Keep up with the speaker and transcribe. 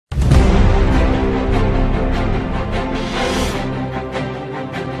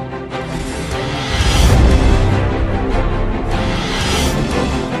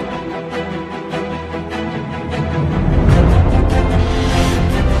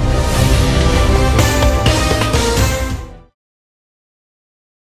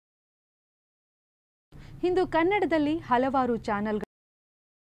ಇಂದು ಕನ್ನಡದಲ್ಲಿ ಹಲವಾರು ಚಾನೆಲ್ಗಳು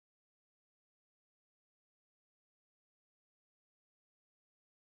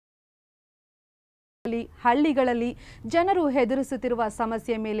ಹಳ್ಳಿಗಳಲ್ಲಿ ಜನರು ಎದುರಿಸುತ್ತಿರುವ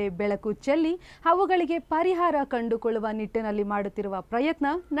ಸಮಸ್ಯೆ ಮೇಲೆ ಬೆಳಕು ಚೆಲ್ಲಿ ಅವುಗಳಿಗೆ ಪರಿಹಾರ ಕಂಡುಕೊಳ್ಳುವ ನಿಟ್ಟಿನಲ್ಲಿ ಮಾಡುತ್ತಿರುವ ಪ್ರಯತ್ನ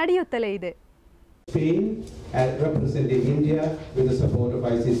ನಡೆಯುತ್ತಲೇ ಇದೆ. Spain representing India with the support of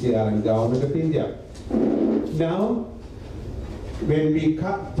ICCR and Government of India. Now, when we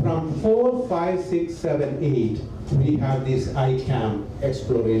cut from 4, 5, 6, 7, 8, we have this ICAM,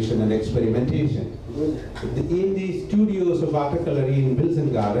 exploration and experimentation. In the studios of Attakkalari in Wilson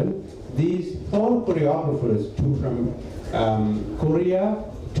Garden, these 4 choreographers, 2 from Korea,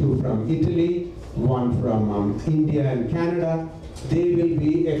 2 from Italy, 1 from India and Canada, they will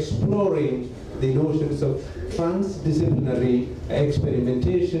be exploring the notions of transdisciplinary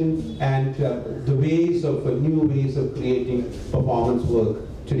experimentation and the ways of new ways of creating performance work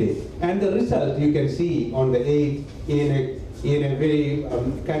today. And the result you can see on the 8th in a very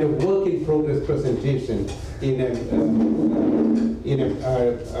kind of work in progress presentation in a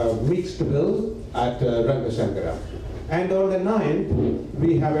mixed bill at Rangashankara. And on the 9th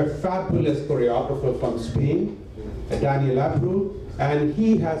we have a fabulous choreographer from Spain, Daniel Abru, and he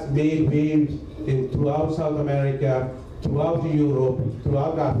has made waves throughout South America, throughout Europe,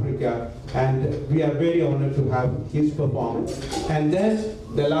 throughout Africa, and we are very honored to have his performance. And then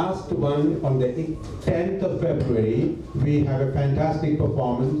the last one on the 10th of February, we have a fantastic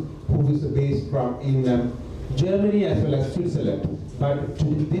performance who is based in Germany as well as Switzerland. But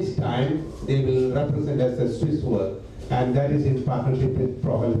this time they will represent as a Swiss work, and that is in partnership with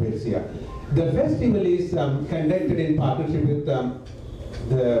Prohelvetia. The festival is conducted in partnership with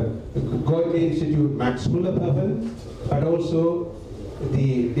the Goethe Institute Max Muller Bhavan, but also the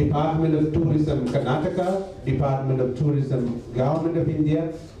Department of Tourism Karnataka, Department of Tourism Government of India,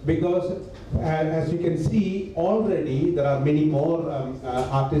 because as you can see already there are many more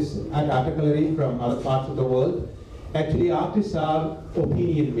artists at Attakkalari from other parts of the world. Actually artists are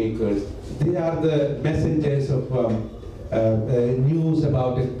opinion makers. They are the messengers of news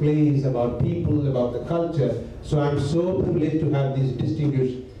about the place, about people, about the culture. So I'm so privileged to have these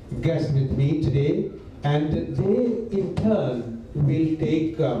distinguished guests with me today, and they in turn will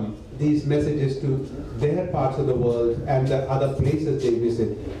take these messages to their parts of the world and the other places they visit.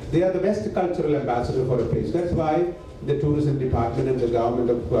 They are the best cultural ambassador for a place. That's why the tourism department and the government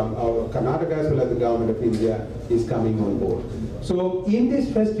of Karnataka as well as the government of India is coming on board. So in this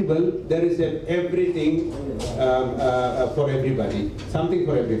festival there is everything for everybody, something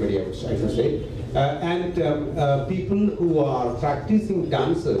for everybody I should say. And people who are practicing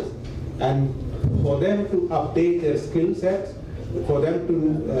dancers, and for them to update their skill sets, for them to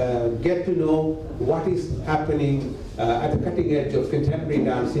get to know what is happening at the cutting edge of contemporary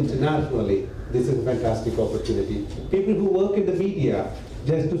dance internationally, this is a fantastic opportunity. People who work in the media,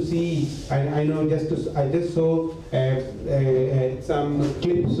 just to see, I just saw some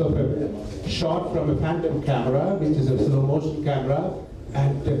clips of a shot from a phantom camera, which is a slow motion camera,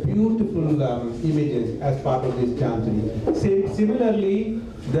 and beautiful images as part of this chanting. Similarly,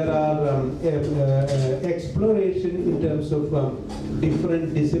 there are exploration in terms of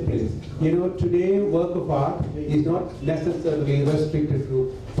different disciplines. You know, today work of art is not necessarily restricted to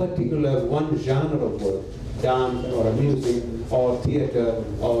particular one genre of work, dance or music or theatre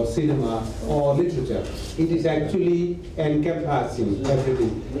or cinema or literature. It is actually encompassing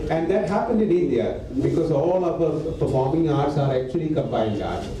everything. And that happened in India because all of our performing arts are actually combined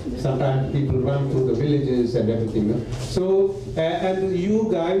art. Sometimes people run through the villages and everything. So, and you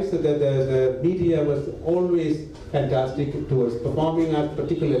guys, the media was always fantastic towards performing arts,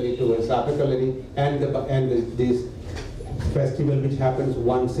 particularly towards Attakkalari and this festival which happens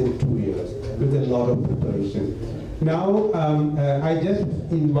once in 2 years with a lot of preparation. Now I just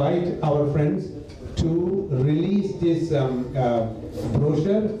invite our friends to release this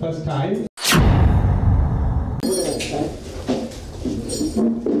brochure first time.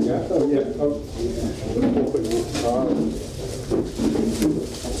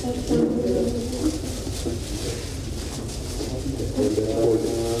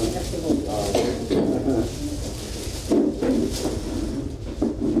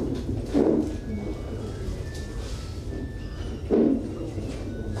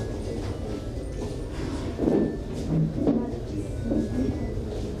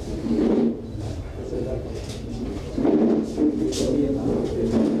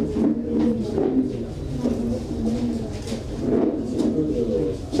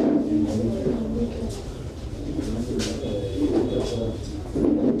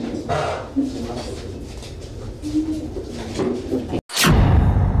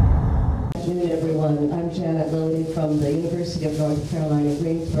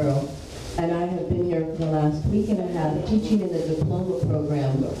 teaching in the diploma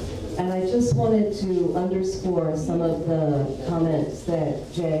program. And I just wanted to underscore some of the comments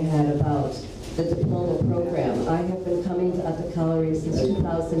that Jay had about the diploma program. I have been coming to Attakkalari since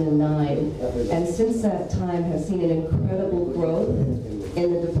 2009, and since that time have seen an incredible growth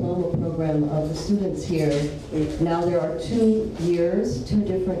in the diploma program of the students here. Now there are 2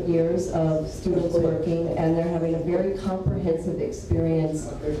 different years of students working, and they're having a very comprehensive experience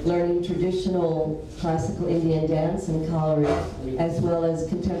learning traditional classical Indian dance and Kalari, as well as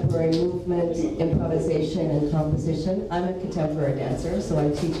contemporary movement, improvisation, and composition. I'm a contemporary dancer, so I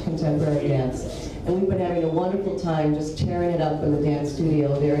teach contemporary dance. And we've been having a wonderful time just tearing it up in the dance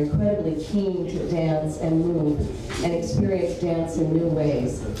studio. They're incredibly keen to dance and move and experience dance in new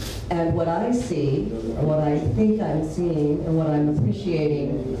ways. And what I see, or what I think I'm seeing, and what I'm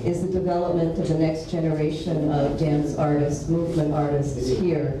appreciating is the development of the next generation of dance artists, movement artists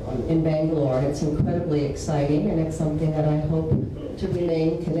here in Bangalore. It's incredibly exciting, and it's something that I hope to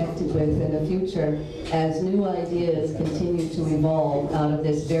remain connected with in the future as new ideas continue to evolve out of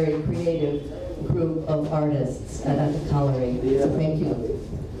this very creative group of artists at Attakkalari. So thank you.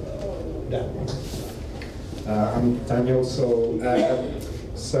 I'm Daniel.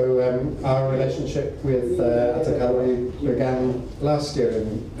 Our relationship with Attakkalari began last year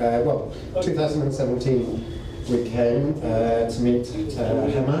in 2017. We came to meet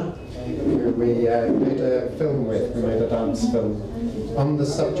Hema, who we made a film with. We made a dance film on the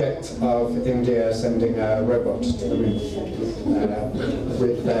subject of India sending a robot to the moon.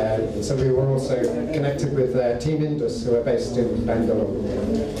 So we were also connected with Team Indus, who are based in Bengaluru.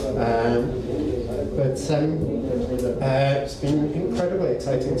 It's been incredibly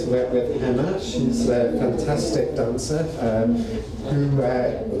exciting to work with Hema. She's a fantastic dancer who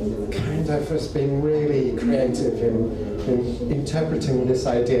kind of has been really creative in interpreting this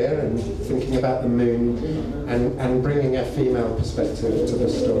idea and thinking about the moon and bringing a female perspective to the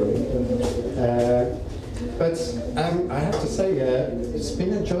story. I have to say, it's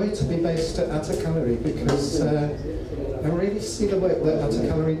been a joy to be based at Attakkalari because I really see the work that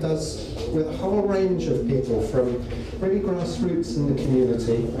Attakkalari does with a whole range of people, from really grassroots in the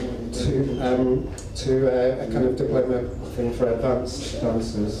community to a kind of diploma thing for advanced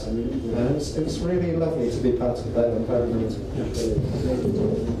dancers. It's really lovely to be part of that environment.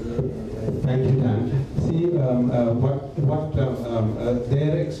 Thank you, Dan. See,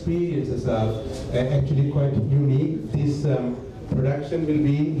 their experiences are actually quite unique. This production will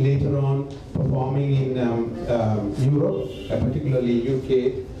be later on performing in Europe, particularly UK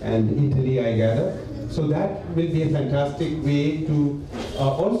and Italy, I gather. So that will be a fantastic way to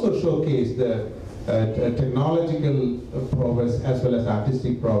also showcase the technological progress as well as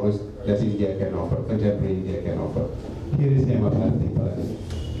artistic progress that India can offer, contemporary India can offer. Here is Hema Bharati.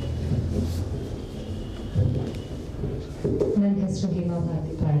 ನನ್ನ ಹೆಸರು ಹೇಮಾ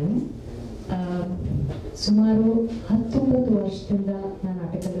ಭಾರತಿ ಪಾರಣಿ. ಸುಮಾರು 19 ವರ್ಷದಿಂದ ನಾನು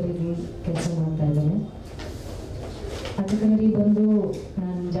ಅಟ್ಟಕ್ಕಲರಿಗೆ ಕೆಲಸ ಮಾಡ್ತಾ ಇದ್ದೇನೆ. ಅಟ್ಟಕ್ಕಲರಿ ಬಂದು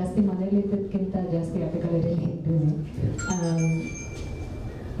ನಾನು ಜಾಸ್ತಿ ಮನೇಲಿ ಇದ್ದದಕ್ಕಿಂತ ಜಾಸ್ತಿ ಅಟ್ಟಕ್ಕಲರಿಯಲ್ಲಿ ಇದ್ದೇನೆ.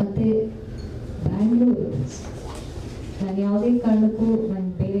 ಮತ್ತು ಬ್ಯಾಂಗ್ಳೂರು ನಾನು ಯಾವುದೇ ಕಾರಣಕ್ಕೂ ನಾನು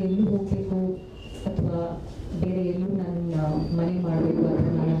ಬೇರೆ ಎಲ್ಲೂ ಹೋಗಬೇಕು ಅಥವಾ ಬೇರೆ ಎಲ್ಲೂ ನಾನು ಮನೆ ಮಾಡಬೇಕು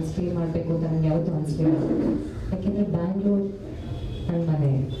ಅಥವಾ ನಾನು ಸ್ಟೇ ಮಾಡಬೇಕು ಅಂತ ನನಗೆ ಯಾವತ್ತೂ ಅನಿಸ್ಲಿಲ್ಲ. ಯಾಕೆಂದರೆ ಬ್ಯಾಂಗ್ಳೂರು ನನ್ನ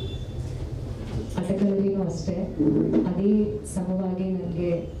ಮನೆ, ಅಟ್ಟಕ್ಕಲರಿನೂ ಅಷ್ಟೇ ಅದೇ ಸಮವಾಗಿ ನನಗೆ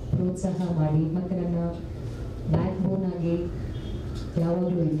ಪ್ರೋತ್ಸಾಹ ಮಾಡಿ ಮತ್ತು ನನ್ನ ಬ್ಯಾಕ್ ಬೋನ್ ಆಗಿ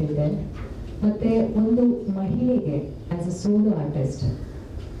ಯಾವಾಗಲೂ ಇದ್ದಿದ್ದೆ. ಮತ್ತು ಒಂದು ಮಹಿಳೆಗೆ ಆ್ಯಸ್ ಅ ಸೋಲೋ ಆರ್ಟಿಸ್ಟ್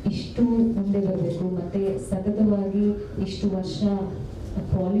ಇಷ್ಟು ಮುಂದೆ ಬರಬೇಕು ಮತ್ತು ಸತತವಾಗಿ ಇಷ್ಟು ವರ್ಷ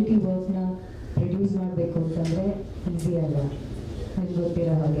ಕ್ವಾಲಿಟಿ ವರ್ಕ್ನ ಪ್ರೊಡ್ಯೂಸ್ ಮಾಡಬೇಕು ಅಂತಂದರೆ ಈಸಿ ಅಲ್ಲ, ನಿಮ್ಗೆ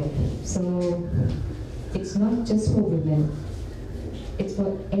ಗೊತ್ತಿರೋ ಹಾಗೆ. So it's not just for women, it's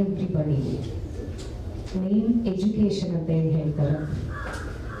for everybody. Main education ಅಂತ ಏನು ಹೇಳ್ತಾರೆ,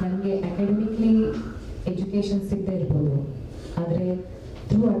 ನನಗೆ ಅಕಾಡೆಮಿಕ್ಲಿ ಎಜುಕೇಷನ್ ಸಿಗದೇ ಇರ್ಬೋದು, ಆದರೆ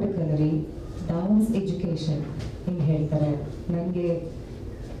ಥ್ರೂ ಅಟ್ಟಕ್ಕಲರಿ ಡಾನ್ಸ್ ಎಜುಕೇಷನ್ ಹಿಂಗೆ ಹೇಳ್ತಾರೆ ನನಗೆ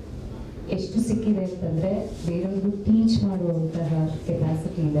ಎಷ್ಟು ಸಿಕ್ಕಿದೆ ಅಂತಂದರೆ ಬೇರೆಯವ್ರಿಗೂ ಟೀಚ್ ಮಾಡುವಂತಹ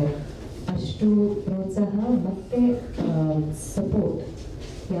ಕೆಪಾಸಿಟಿ ಇದೆ. ಅಷ್ಟು ಪ್ರೋತ್ಸಾಹ ಮತ್ತು ಸಪೋರ್ಟ್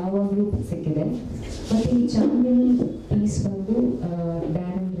ಯಾವಾಗಲೂ ಸಿಕ್ಕಿದೆ. ಮತ್ತು ಈ ಚಾಂದಿನಿ ಪೀಸ್ ಬಂದು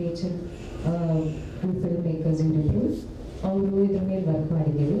Dan and Rachel film makers ಇವರಿಬ್ಬರು ಅವರು ಇದ್ರ ಮೇಲೆ ವರ್ಕ್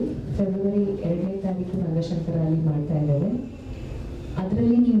ಮಾಡಿದ್ದೀವಿ. ಫೆಬ್ರವರಿ 2ನೇ ತಾರೀಕು ರಂಗಶಂಕರ ಅಲ್ಲಿ ಮಾಡ್ತಾ ಇದ್ದೇವೆ.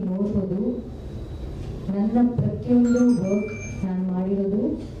 ಅದರಲ್ಲಿ ನೀವು ನೋಡ್ಬೋದು ನನ್ನ ಪ್ರತಿಯೊಂದು ವರ್ಕ್ ನಾನು ಮಾಡಿರೋದು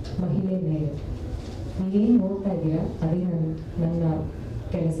ಮಹಿಳೆ ಮೇಲೆ. ನೀವೇನು ನೋಡ್ತಾ ಇದ್ದೀರಾ ಅದೇ ನನ್ನ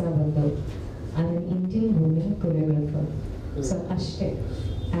ಕೆಲಸ ಬಂದು I am Indian women choreographer. So ಅಷ್ಟೇ,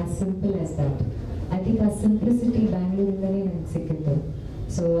 as simple as that. I think our simplicity Bangalore sikittu.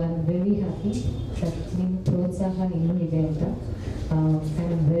 So I'm very happy that ನಿಮ್ಮ ಪ್ರೋತ್ಸಾಹ ಇನ್ನೂ ಇದೆ ಅಂತ. And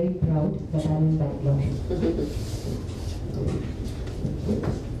I'm very proud that I'm in Bangalore.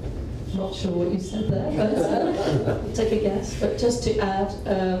 Not sure what you said there, but take a guess. But just to add,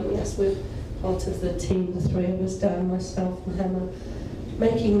 yes, we're part of the team, the three of us, Dan, myself and Hema,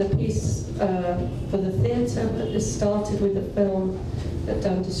 making the piece for the theatre, but this started with a film that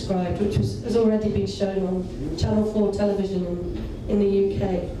Dan described, which has already been shown on Channel 4 television in the UK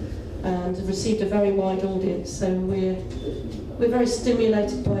and received a very wide audience. So we're very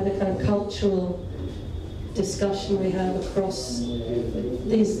stimulated by the kind of cultural discussion we have across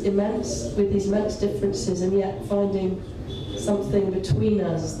these immense differences, and yet finding something between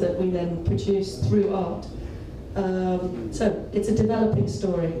us that we then produce through art. So it's a developing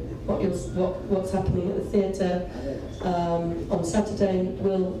story. What's happening at the theatre on Saturday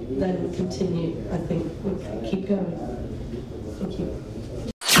will then continue. I think we'll keep going. Thank you.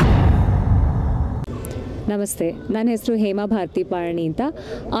 ನಮಸ್ತೆ, ನನ್ನ ಹೆಸರು ಹೇಮಾ ಭಾರತಿ ಪಾರಣಿ ಅಂತ.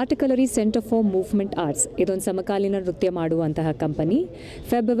 ಆರ್ಟಿಕಲರಿ centre for movement arts ಇದೊಂದು ಸಮಕಾಲೀನ ನೃತ್ಯ ಮಾಡುವಂತಹ company.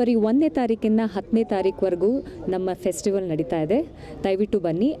 February 1ನೇ ತಾರೀಕಿಂದ 10ನೇ ತಾರೀಕುವರೆಗೂ ನಮ್ಮ ಫೆಸ್ಟಿವಲ್ ನಡೀತಾ ಇದೆ. ದಯವಿಟ್ಟು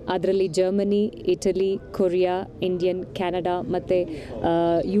ಬನ್ನಿ. ಅದರಲ್ಲಿ Germany, Italy, Korea, Indian, Canada ಮತ್ತು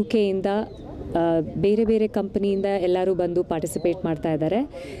UK ಇಂದ ಬೇರೆ ಬೇರೆ ಕಂಪನಿಯಿಂದ ಎಲ್ಲರೂ ಬಂದು ಪಾರ್ಟಿಸಿಪೇಟ್ ಮಾಡ್ತಾ ಇದ್ದಾರೆ.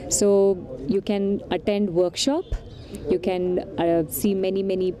 So you can attend workshop. You can see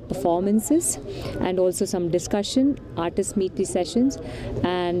many performances and also some discussion, artist meet sessions,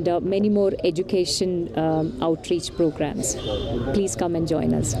 and many more education outreach programs. Please come and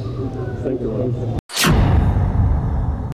join us. Thank you.